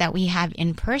kiddos that we have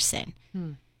in person.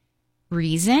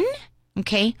 Reason?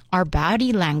 Okay, our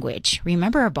body language.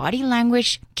 Remember, our body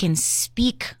language can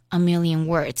speak a million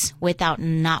words without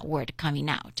not word coming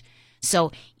out.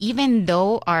 So even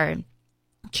though our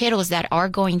kiddos that are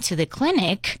going to the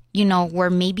clinic, you know, were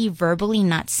maybe verbally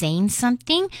not saying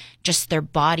something, just their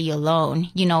body alone,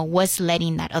 you know, was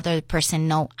letting that other person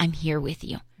know, I'm here with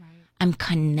you. Right. I'm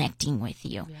connecting with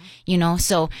you, you know.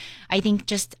 So I think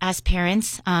just as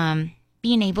parents,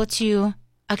 being able to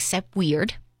accept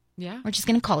weird. Yeah. We're just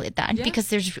going to call it that because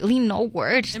there's really no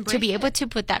word to be able to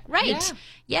put that right.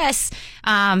 Yeah. Yes.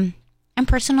 And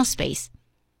personal space.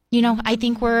 You know, I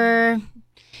think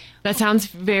that sounds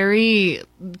very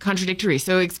contradictory.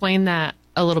 So explain that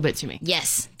a little bit to me.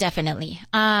 Yes, definitely.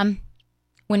 When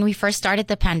we first started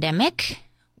the pandemic,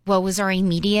 what was our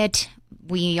immediate,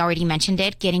 we already mentioned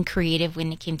it, getting creative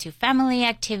when it came to family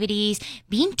activities,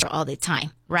 being all the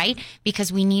time, right?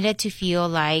 Because we needed to feel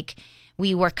like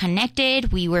we were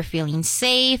connected. We were feeling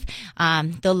safe.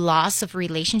 The loss of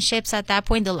relationships at that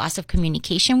point, the loss of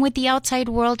communication with the outside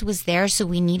world was there. So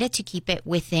we needed to keep it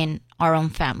within our own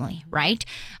family, right?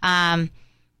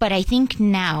 But I think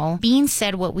now, being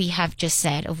said what we have just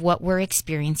said of what we're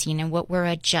experiencing and what we're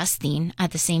adjusting at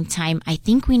the same time, I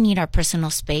think we need our personal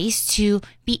space to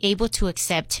be able to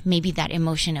accept maybe that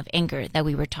emotion of anger that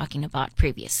we were talking about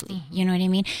previously. Mm-hmm. You know what I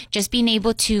mean? Just being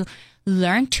able to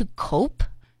learn to cope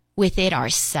with it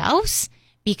ourselves,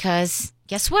 because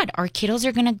guess what? Our kiddos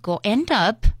are going to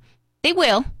they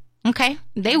will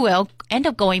end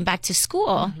up going back to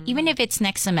school, even if it's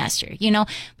next semester, you know,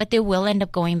 but they will end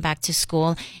up going back to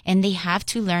school, and they have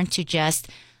to learn to just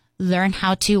learn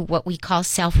how to, what we call,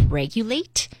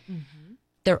 self-regulate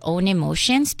their own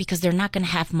emotions, because they're not going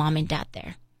to have mom and dad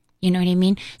there. You know what I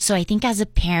mean? So I think as a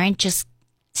parent, just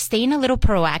staying a little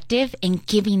proactive and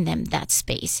giving them that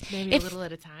space. Maybe a little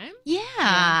at a time?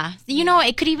 Yeah. You know,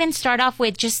 it could even start off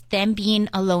with just them being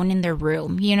alone in their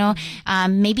room, you know,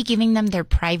 maybe giving them their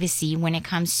privacy when it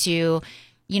comes to,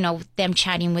 you know, them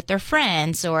chatting with their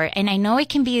friends, and I know it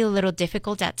can be a little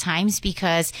difficult at times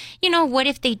because, you know, what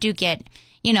if they do get,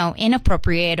 you know,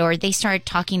 inappropriate or they start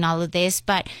talking all of this?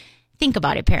 But think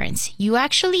about it, parents. You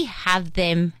actually have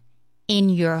them in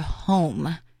your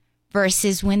home.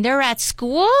 Versus when they're at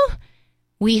school,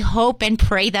 we hope and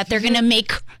pray that they're going to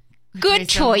make good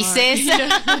choices.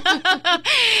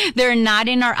 They're not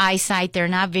in our eyesight. We're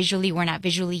not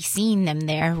visually seeing them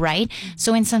there, right? Mm-hmm.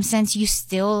 So in some sense, you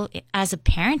still, as a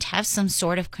parent, have some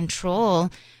sort of control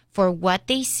for what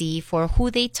they see, for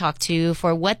who they talk to,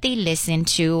 for what they listen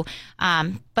to.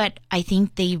 But I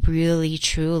think they really,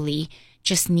 truly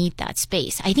just need that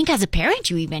space. I think as a parent,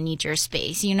 you even need your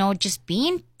space, you know, just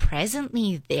being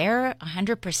presently there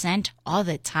 100% all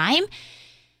the time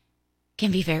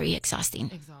can be very exhausting.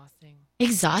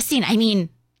 Exhausting. I mean,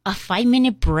 a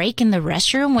 5-minute break in the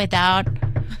restroom without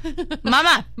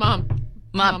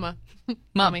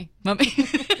mommy.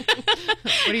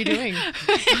 What are you doing?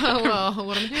 Oh, well,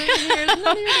 what I'm doing here is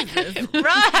none of your business.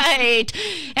 Right.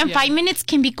 And 5 minutes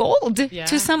can be gold Yeah.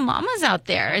 to some mamas out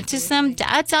there, to some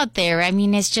dads out there. I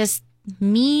mean, it's just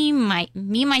me,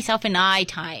 myself, and I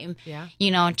time, Yeah.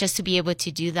 Just to be able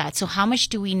to do that. So how much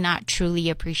do we not truly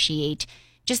appreciate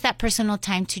just that personal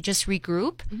time to just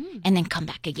regroup and then come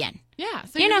back again? Yeah,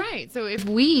 so you're right. So if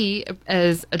we,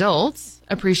 as adults,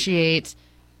 appreciate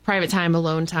private time,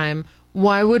 alone time,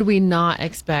 why would we not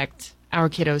expect our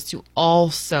kiddos to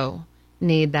also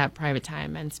need that private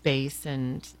time and space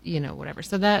and, whatever.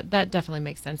 So that definitely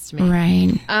makes sense to me.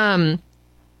 Right.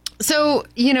 So,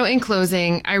 in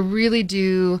closing, I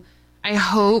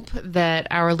hope that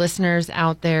our listeners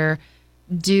out there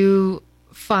do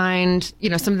find,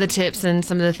 some of the tips and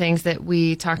some of the things that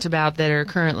we talked about that are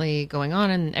currently going on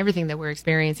and everything that we're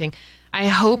experiencing. I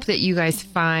hope that you guys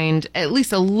find at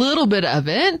least a little bit of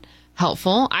it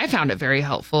helpful. I found it very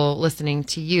helpful listening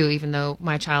to you, even though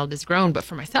my child is grown, but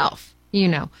for myself,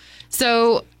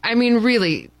 So,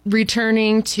 really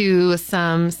returning to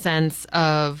some sense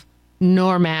of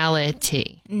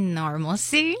normalcy.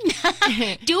 Normalcy?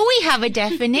 Do we have a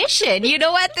definition?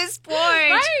 At this point.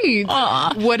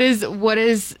 Right. What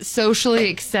is socially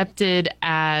accepted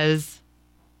as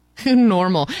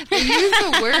normal? They use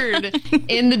the word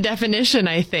in the definition,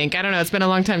 I think. I don't know. It's been a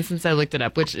long time since I looked it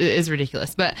up, which is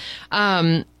ridiculous. But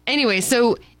anyway,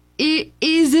 so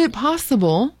is it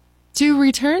possible to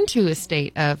return to a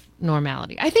state of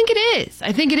normality? I think it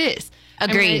is.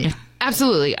 Agreed.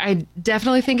 Absolutely. I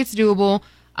definitely think it's doable.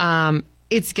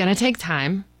 It's going to take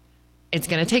time. It's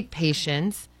going to take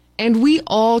patience. And we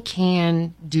all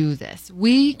can do this.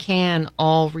 We can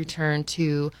all return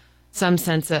to some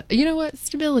sense of,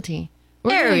 stability.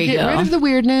 There we go. Get rid of the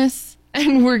weirdness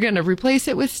and we're going to replace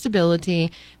it with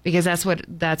stability because that's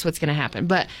what's going to happen.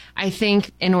 But I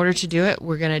think in order to do it,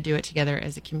 we're going to do it together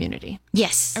as a community.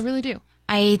 Yes. I really do.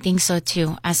 I think so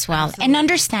too, as well. Absolutely. And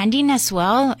understanding as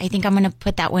well, I think I'm going to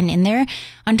put that one in there.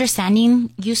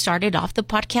 Understanding you started off the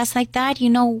podcast like that.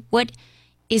 What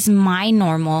is my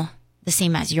normal the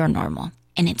same as your normal?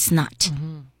 And it's not.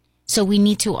 Mm-hmm. So we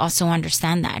need to also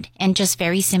understand that. And just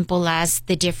very simple as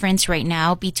the difference right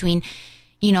now between,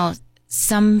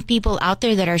 some people out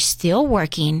there that are still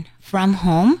working from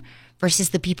home versus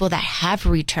the people that have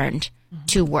returned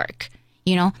to work.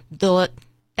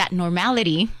 That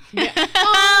normality. Yeah.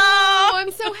 Oh,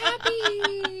 I'm so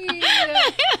happy.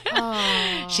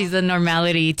 Oh. She's the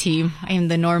normality team. I am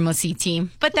the normalcy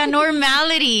team. But that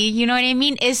normality, you know what I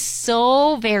mean, is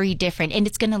so very different. And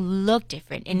it's going to look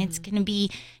different. And it's going to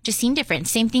be just seen different.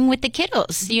 Same thing with the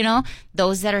kiddos,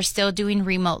 those that are still doing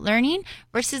remote learning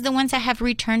versus the ones that have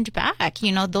returned back.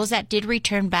 Those that did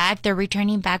return back, they're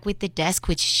returning back with the desk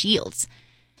with shields.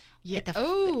 Yeah.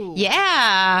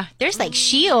 Yeah. There's like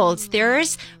shields.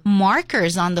 There's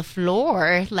markers on the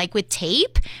floor, like with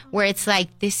tape, where it's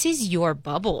like, this is your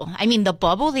bubble. The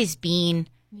bubble is being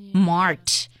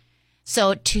marked.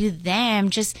 So to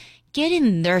them, just get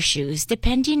in their shoes,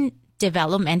 depending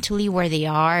developmentally where they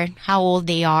are, how old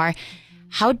they are.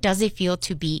 How does it feel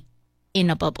to be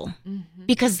in a bubble? Mm-hmm.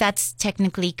 Because that's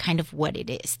technically kind of what it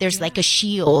is. There's like a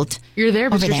shield. You're there,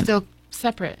 but you're them. still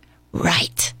separate.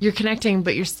 Right. You're connecting,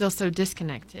 but you're still so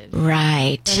disconnected.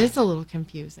 Right. That is a little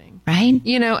confusing. Right.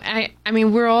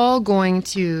 We're all going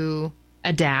to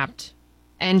adapt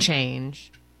and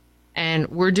change, and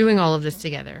we're doing all of this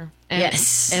together. And,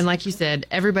 yes. And like you said,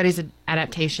 everybody's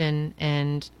adaptation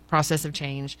and process of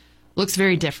change looks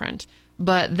very different,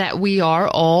 but that we are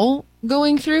all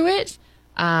going through it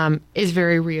is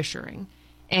very reassuring.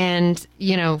 And,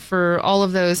 for all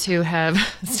of those who have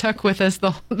stuck with us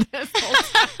this whole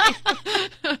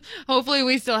time, hopefully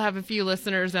we still have a few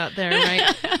listeners out there,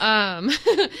 right?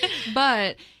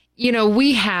 But,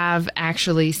 we have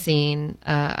actually seen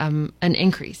an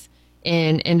increase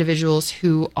in individuals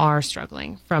who are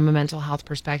struggling from a mental health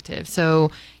perspective.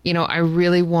 So, I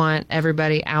really want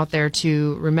everybody out there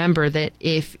to remember that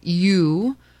if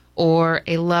you or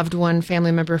a loved one,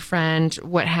 family member, friend,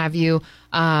 what have you,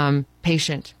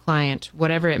 patient, client,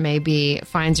 whatever it may be,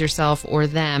 finds yourself or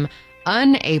them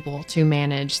unable to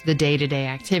manage the day-to-day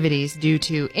activities due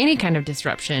to any kind of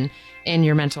disruption in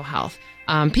your mental health.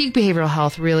 Peak Behavioral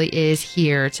Health really is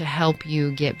here to help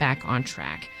you get back on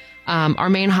track. Our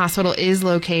main hospital is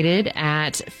located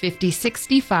at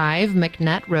 5065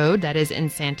 McNutt Road. That is in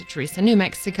Santa Teresa, New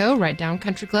Mexico, right down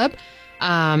Country Club.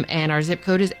 And our zip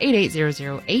code is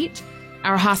 88008.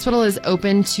 Our hospital is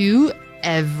open to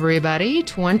everybody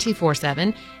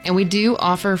 24/7, and we do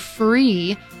offer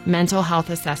free mental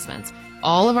health assessments.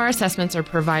 All of our assessments are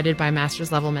provided by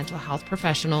master's level mental health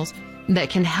professionals that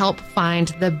can help find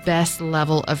the best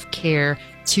level of care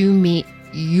to meet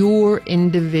your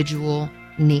individual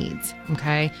needs.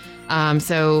 Okay.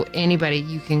 So anybody,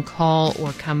 you can call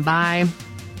or come by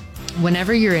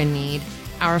whenever you're in need.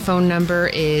 Our phone number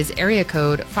is area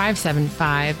code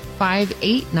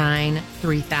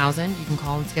 575-589-3000. You can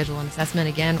call and schedule an assessment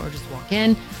again, or just walk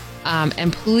in.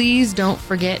 And please don't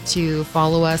forget to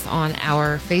follow us on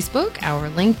our Facebook, our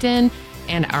LinkedIn,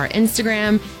 and our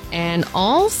Instagram. And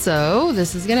also,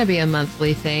 this is going to be a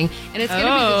monthly thing, and it's going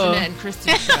to be the Jeanette and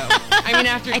Kristen show. I mean,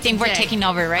 after I think today, we're taking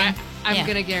over, right? I'm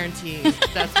going to guarantee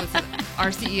that's what's our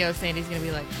CEO Sandy's going to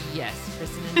be like, yes,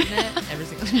 Kristen and Jeanette, every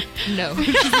single no.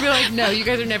 She's going to be like, no, you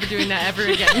guys are never doing that ever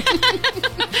again.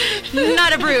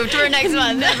 Not approved for next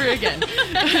month. Never again.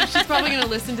 She's probably going to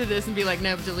listen to this and be like,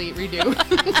 no, delete, redo. I'm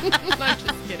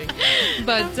just kidding.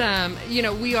 But,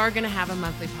 we are going to have a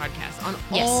monthly podcast on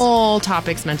all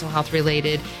topics mental health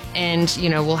related. And,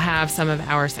 we'll have some of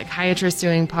our psychiatrists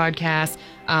doing podcasts,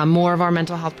 more of our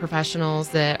mental health professionals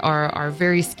that are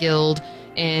very skilled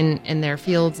in their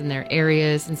fields, in their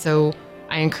areas. And so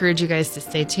I encourage you guys to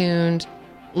stay tuned,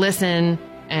 listen.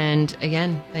 And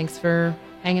again, thanks for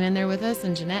hanging in there with us.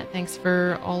 And Jeanette, thanks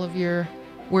for all of your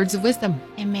words of wisdom.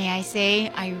 And may I say,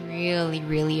 I really,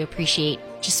 really appreciate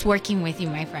just working with you,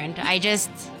 my friend.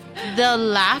 The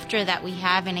laughter that we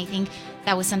have, and I think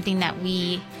that was something that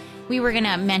we were going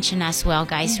to mention as well,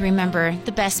 guys. Remember,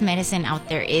 the best medicine out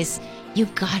there is you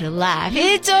gotta laugh.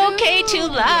 It's okay to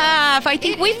laugh. I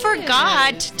think we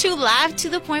forgot to laugh to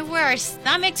the point where our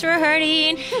stomachs were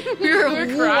hurting. We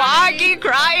were walking,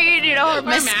 crying, our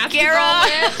mascara.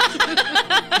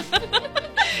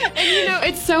 And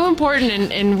it's so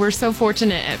important, and we're so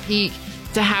fortunate at Peak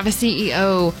to have a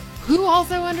CEO who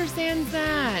also understands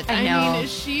that. I know. mean,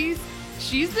 she's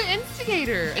the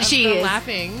instigator of She the is.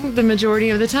 laughing the majority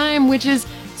of the time, which is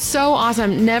so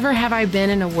awesome. Never have I been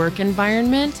in a work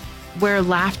environment where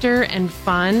laughter and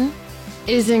fun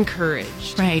is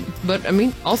encouraged. Right. But,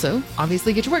 also,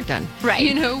 obviously get your work done.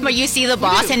 Right. But you see the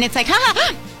boss and it's like,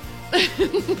 ha!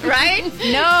 Right?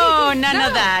 No, none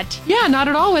of that. Yeah, not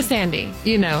at all with Sandy,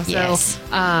 So, Yes.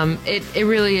 it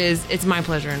really is, it's my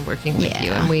pleasure in working with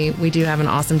you. And we do have an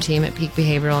awesome team at Peak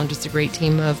Behavioral, and just a great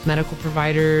team of medical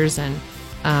providers and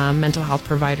mental health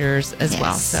providers as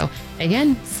well. So,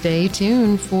 again, stay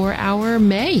tuned for our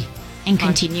May. And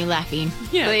continue laughing.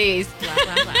 Yeah. Please. Laugh.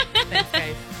 Thanks,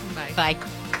 guys. Bye. Bye.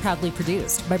 Proudly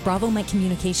produced by Bravo Mike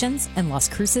Communications and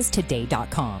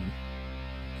LasCrucestoday.com.